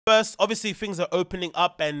First, obviously, things are opening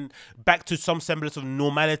up and back to some semblance of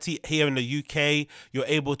normality here in the UK. You're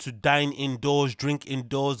able to dine indoors, drink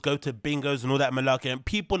indoors, go to bingos and all that malarkey, and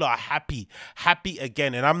people are happy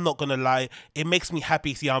again. And I'm not gonna lie, it makes me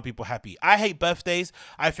happy to see how people happy. I hate birthdays.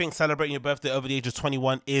 I think celebrating your birthday over the age of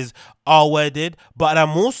 21 is R-worded, but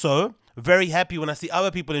I'm also very happy when I see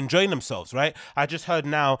other people enjoying themselves, right? I just heard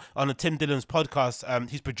now on a Tim Dillon's podcast,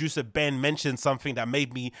 his producer Ben mentioned something that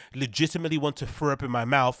made me legitimately want to throw up in my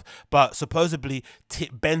mouth. But supposedly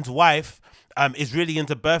Ben's wife is really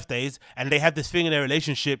into birthdays, and they had this thing in their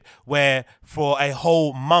relationship where for a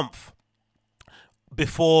whole month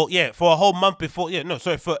before, on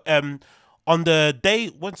the day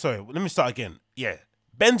when, sorry, let me start again. Yeah,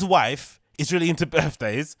 Ben's wife is really into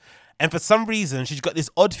birthdays. And for some reason, she's got this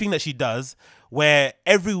odd thing that she does where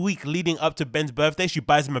every week leading up to Ben's birthday, she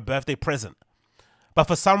buys him a birthday present. But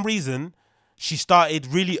for some reason, she started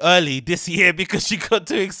really early this year because she got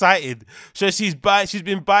too excited. So she's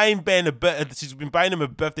been buying him a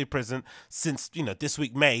birthday present since, this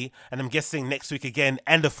week, May, and I'm guessing next week again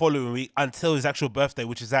and the following week until his actual birthday,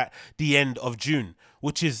 which is at the end of June,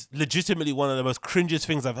 which is legitimately one of the most cringiest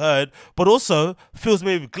things I've heard, but also fills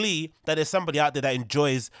me with glee that there's somebody out there that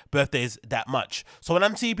enjoys birthdays that much. So when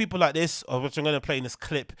I'm seeing people like this, or which I'm going to play in this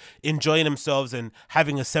clip, enjoying themselves and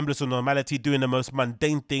having a semblance of normality, doing the most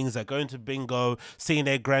mundane things like going to bingo, seeing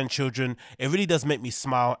their grandchildren, it really does make me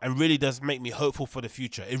smile and really does make me hopeful for the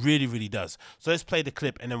future. It really, really does. So let's play the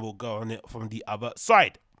clip and then we'll go on it from the other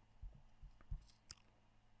side.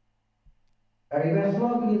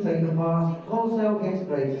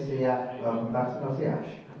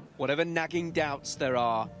 Whatever nagging doubts there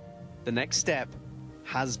are, the next step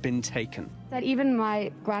has been taken. That even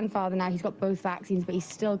my grandfather now, he's got both vaccines, but he's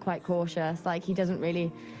still quite cautious. Like, he's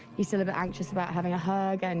still a bit anxious about having a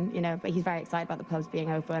hug and, but he's very excited about the pubs being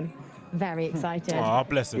open. Very excited. Oh,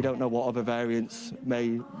 bless him. You don't know what other variants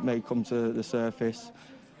may come to the surface.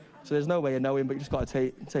 So there's no way of knowing, but you just got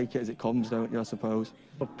to take it as it comes, don't you, I suppose.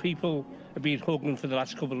 But people have been hugging for the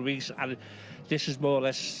last couple of weeks, and this is more or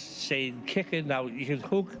less saying, kicking now. You can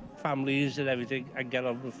hug families and everything and get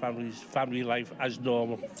on with family life as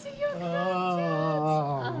normal.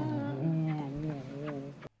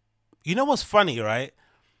 You know what's funny, right?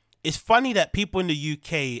 It's funny that people in the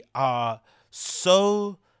UK are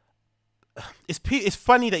so... It's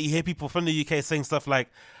funny that you hear people from the UK saying stuff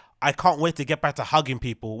like, I can't wait to get back to hugging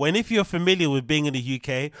people. When if you're familiar with being in the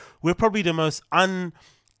UK, we're probably the most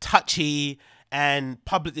untouchy and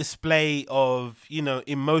public display of,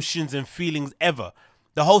 emotions and feelings ever.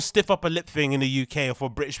 The whole stiff upper lip thing in the UK or for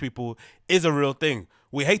British people is a real thing.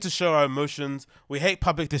 We hate to show our emotions. We hate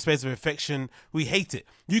public displays of affection. We hate it.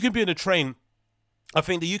 You can be on a train. I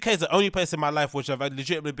think the UK is the only place in my life which I've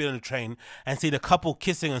legitimately been on a train and seen a couple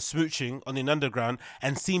kissing and smooching on the underground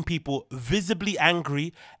and seen people visibly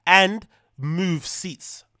angry and move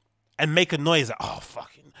seats and make a noise like, oh,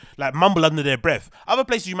 fucking, like mumble under their breath. Other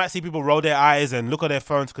places you might see people roll their eyes and look at their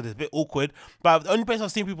phones because it's a bit awkward. But the only place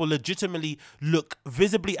I've seen people legitimately look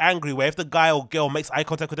visibly angry, where if the guy or girl makes eye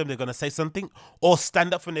contact with them, they're going to say something or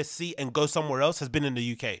stand up from their seat and go somewhere else, has been in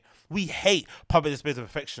the UK. We hate public displays of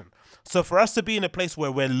affection. So for us to be in a place where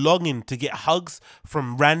we're longing to get hugs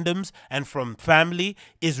from randoms and from family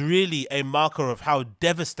is really a marker of how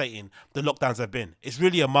devastating the lockdowns have been. It's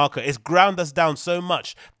really a marker. It's ground us down so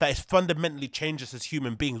much that it's fundamentally changed us as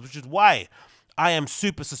human beings, which is why I am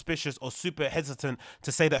super suspicious or super hesitant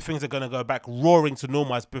to say that things are going to go back roaring to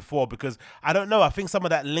normal as before, because I don't know. I think some of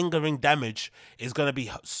that lingering damage is going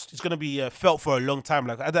to be felt for a long time.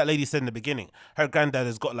 Like as that lady said in the beginning, her granddad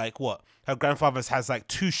has got her grandfather has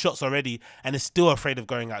 2 shots already and is still afraid of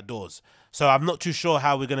going outdoors. So I'm not too sure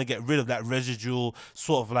how we're going to get rid of that residual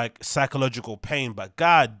sort of psychological pain. But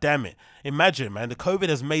god damn it, imagine, man, the COVID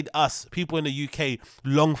has made us, people in the UK,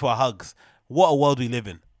 long for hugs. What a world we live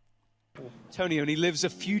in. Tony only lives a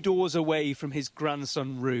few doors away from his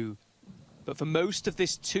grandson Rue, but for most of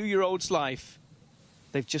this 2-year-old's life,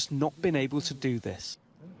 they've just not been able to do this.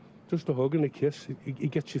 Just a hug and a kiss, he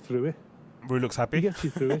gets you through it. Rue looks happy. He gets you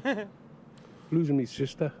through it. Losing my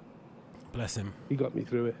sister. Bless him. He got me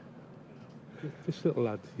through it. This little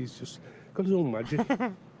lad, he's just got his own magic.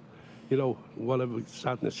 Whatever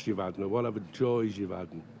sadness you've had and whatever joys you've had,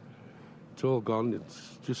 and it's all gone.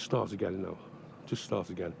 It's just start again now. Just start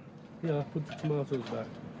again. Yeah, put the tomatoes back.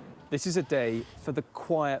 This is a day for the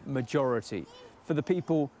quiet majority, for the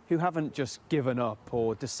people who haven't just given up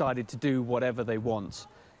or decided to do whatever they want.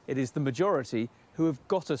 It is the majority who have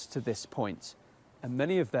got us to this point, and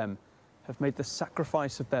many of them have made the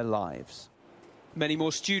sacrifice of their lives. Many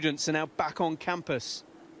more students are now back on campus,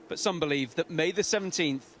 but some believe that May the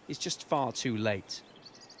 17th is just far too late.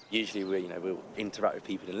 Usually we'll interact with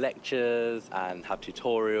people in lectures and have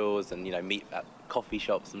tutorials and, meet at coffee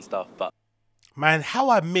shops and stuff. But man, how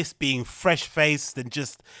I miss being fresh-faced and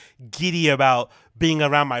just giddy about being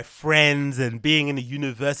around my friends and being in a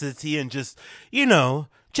university and just,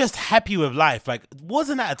 just happy with life. Like,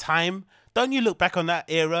 wasn't that a time? Don't you look back on that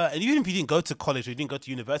era? And even if you didn't go to college or you didn't go to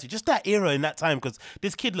university, just that era in that time, because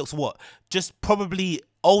this kid looks what? Just probably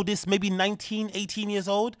oldest, maybe 19, 18 years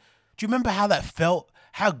old. Do you remember how that felt?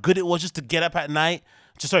 How good it was just to get up at night?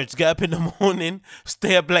 To get up in the morning,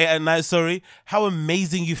 stay up late at night, How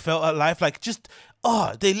amazing you felt at life. Like, just,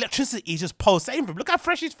 the electricity just pulsating from him. Look how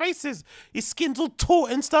fresh his face is. His skin's all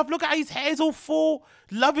taut and stuff. Look at his hair's all full.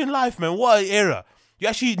 Loving life, man. What an era. You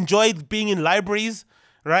actually enjoyed being in libraries,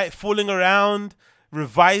 right? Fooling around,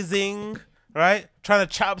 revising, right? Trying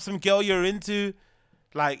to chat up some girl you're into.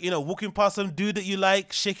 Like, walking past some dude that you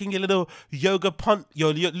like, shaking your little yoga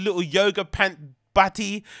your little yoga pant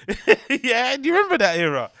batty. Yeah, do you remember that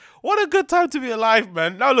era? What a good time to be alive,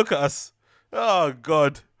 man. Now look at us. Oh,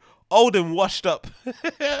 God. Old and washed up.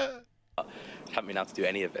 Haven't been able to do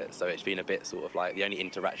any of it, so it's been a bit sort of like the only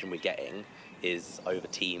interaction we're getting is over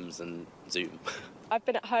Teams and Zoom. I've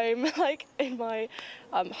been at home, like in my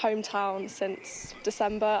hometown since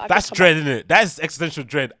December. That's dread, isn't it? That's existential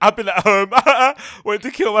dread. I've been at home, waiting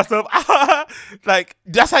to kill myself. Like,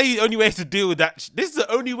 that's the only way to deal with that. This is the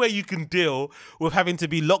only way you can deal with having to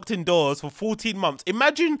be locked indoors for 14 months.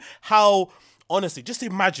 Imagine how, honestly, just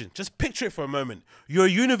picture it for a moment. You're a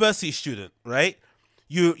university student, right?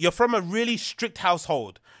 You're from a really strict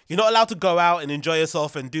household. You're not allowed to go out and enjoy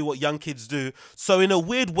yourself and do what young kids do. So in a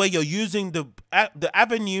weird way, you're using the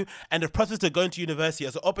avenue and the process of going to university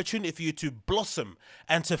as an opportunity for you to blossom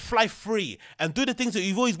and to fly free and do the things that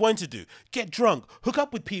you've always wanted to do. Get drunk, hook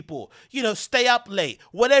up with people, stay up late,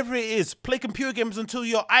 whatever it is, play computer games until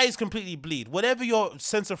your eyes completely bleed. Whatever your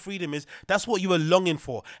sense of freedom is, that's what you were longing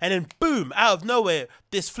for. And then boom, out of nowhere,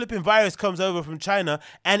 this flipping virus comes over from China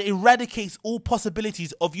and eradicates all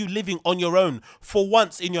possibilities of you living on your own for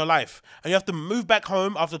once in your life. And you have to move back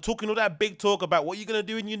home after talking all that big talk about what you're going to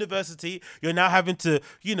do in university. You're now having to,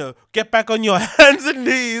 get back on your hands and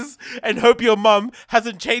knees and hope your mum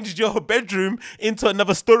hasn't changed your bedroom into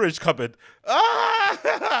another storage cupboard.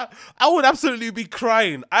 I would absolutely be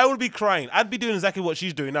crying. I would be crying. I'd be doing exactly what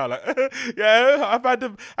she's doing now. Like, yeah, I've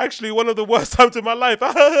had actually one of the worst times in my life.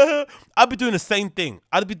 I'd be doing the same thing.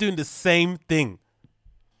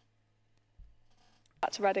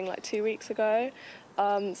 Back to Reading like 2 weeks ago.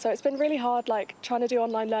 So it's been really hard, like trying to do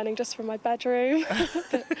online learning just from my bedroom.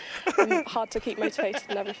 But, hard to keep motivated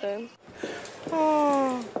and everything.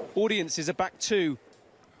 Audiences are back too.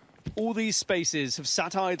 All these spaces have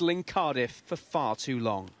sat idle in Cardiff for far too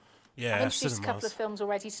long. Yeah, I've introduced a couple of films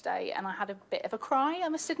already today, and I had a bit of a cry, I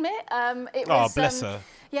must admit. It oh, was, bless her.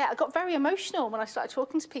 Yeah, I got very emotional when I started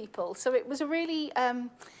talking to people. So it was a really,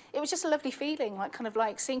 it was just a lovely feeling, like kind of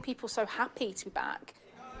like seeing people so happy to be back.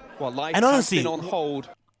 Well, life and honestly, has been on hold.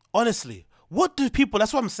 Honestly, what do people,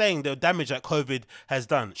 that's what I'm saying, the damage that COVID has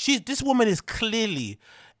done. This woman is clearly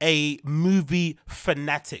a movie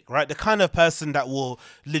fanatic, right? The kind of person that will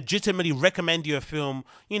legitimately recommend you a film,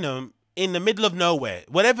 in the middle of nowhere.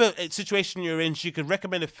 Whatever situation you're in, she could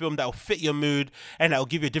recommend a film that will fit your mood and that will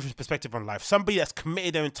give you a different perspective on life. Somebody that's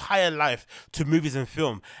committed their entire life to movies and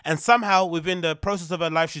film. And somehow, within the process of her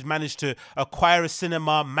life, she's managed to acquire a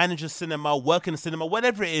cinema, manage a cinema, work in a cinema,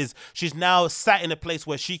 whatever it is. She's now sat in a place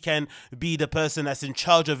where she can be the person that's in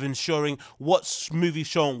charge of ensuring what movie's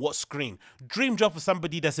shown, what screen. Dream job for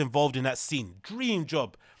somebody that's involved in that scene. Dream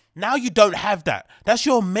job. Now you don't have that. That's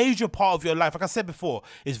your major part of your life. Like I said before,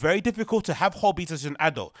 it's very difficult to have hobbies as an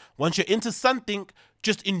adult. Once you're into something,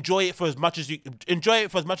 just enjoy it for as much as you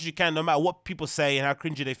can, no matter what people say and how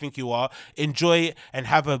cringy they think you are. Enjoy it and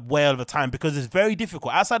have a whale of a time, because it's very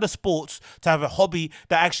difficult outside of sports to have a hobby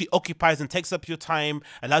that actually occupies and takes up your time,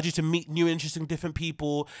 allows you to meet new, interesting, different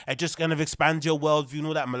people, and just kind of expands your worldview and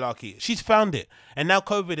all that malarkey. She's found it, and now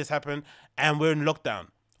COVID has happened, and we're in lockdown.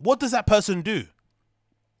 What does that person do?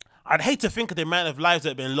 I'd hate to think of the amount of lives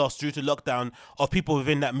that have been lost due to lockdown of people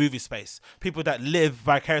within that movie space. People that live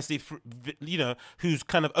vicariously, whose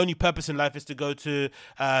kind of only purpose in life is to go to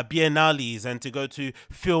biennales and to go to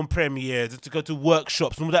film premieres and to go to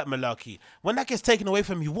workshops and all that malarkey. When that gets taken away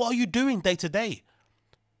from you, what are you doing day to day?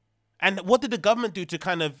 And what did the government do to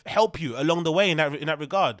kind of help you along the way in that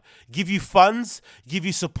regard? Give you funds, give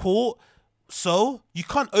you support, So you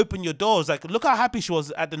can't open your doors. Like, look how happy she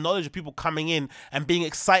was at the knowledge of people coming in and being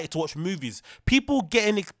excited to watch movies. People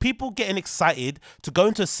getting excited to go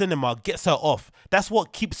into a cinema gets her off. That's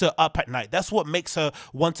what keeps her up at night. That's what makes her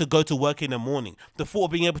want to go to work in the morning. The thought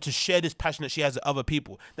of being able to share this passion that she has with other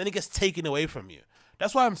people. Then it gets taken away from you.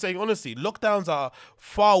 That's why I'm saying, honestly, lockdowns are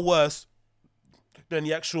far worse than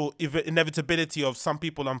the actual inevitability of some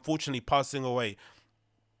people unfortunately passing away.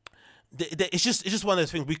 It's just one of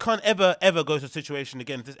those things. We can't ever go to a situation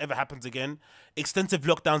again. If this ever happens again, extensive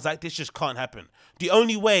lockdowns like this just can't happen. The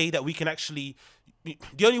only way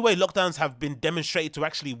lockdowns have been demonstrated to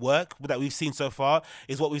actually work, that we've seen so far,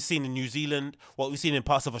 is what we've seen in New Zealand, what we've seen in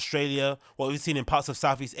parts of Australia, what we've seen in parts of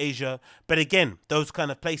Southeast Asia. But again, those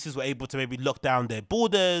kind of places were able to maybe lock down their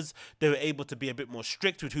borders. They were able to be a bit more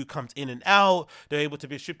strict with who comes in and out. They were able to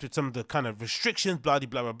be strict with some of the kind of restrictions, blah,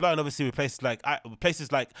 blah, blah, blah. And obviously with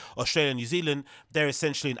places like Australia and New Zealand, they're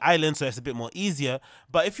essentially an island, so it's a bit more easier.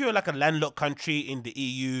 But if you're like a landlocked country in the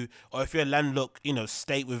EU, or if you're a landlocked,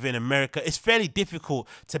 state within America, it's fairly difficult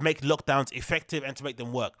to make lockdowns effective and to make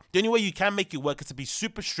them work. The only way you can make it work is to be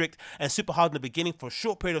super strict and super hard in the beginning for a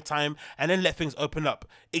short period of time and then let things open up.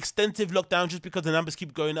 Extensive lockdowns, just because the numbers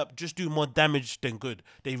keep going up, just do more damage than good.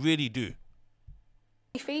 They really do.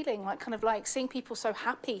 Feeling like seeing people so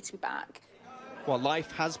happy to be back. While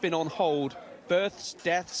life has been on hold, births,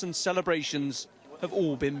 deaths and celebrations have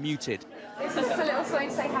all been muted. It's just a little sign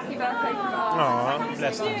to say happy birthday from Aww,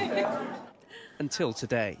 bless them. Until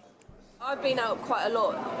today. I've been out quite a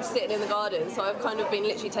lot, sitting in the garden, so I've kind of been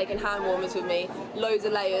literally taking hand warmers with me, loads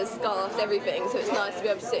of layers, scarves, everything, so it's nice to be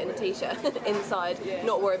able to sit in a t-shirt inside,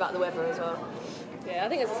 not worry about the weather as well. Yeah, I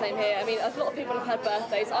think it's the same here. I mean, a lot of people have had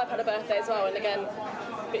birthdays. I've had a birthday as well, and again,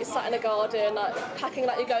 it's sat in a garden, like packing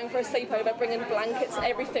like you're going for a sleepover, bringing blankets and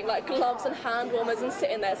everything, like gloves and hand warmers, and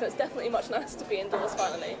sitting there, so it's definitely much nicer to be indoors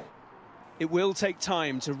finally. It will take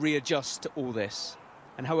time to readjust to all this.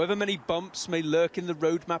 And however many bumps may lurk in the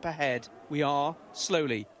roadmap ahead, we are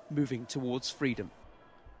slowly moving towards freedom.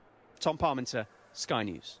 Tom Parmenter, Sky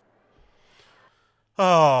News.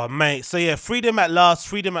 Oh, mate. So, yeah, freedom at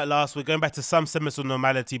last. We're going back to some semblance of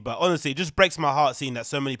normality. But honestly, it just breaks my heart seeing that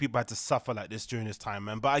so many people had to suffer like this during this time,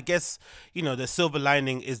 man. But I guess, the silver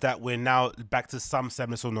lining is that we're now back to some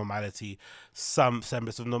semblance of normality.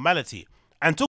 And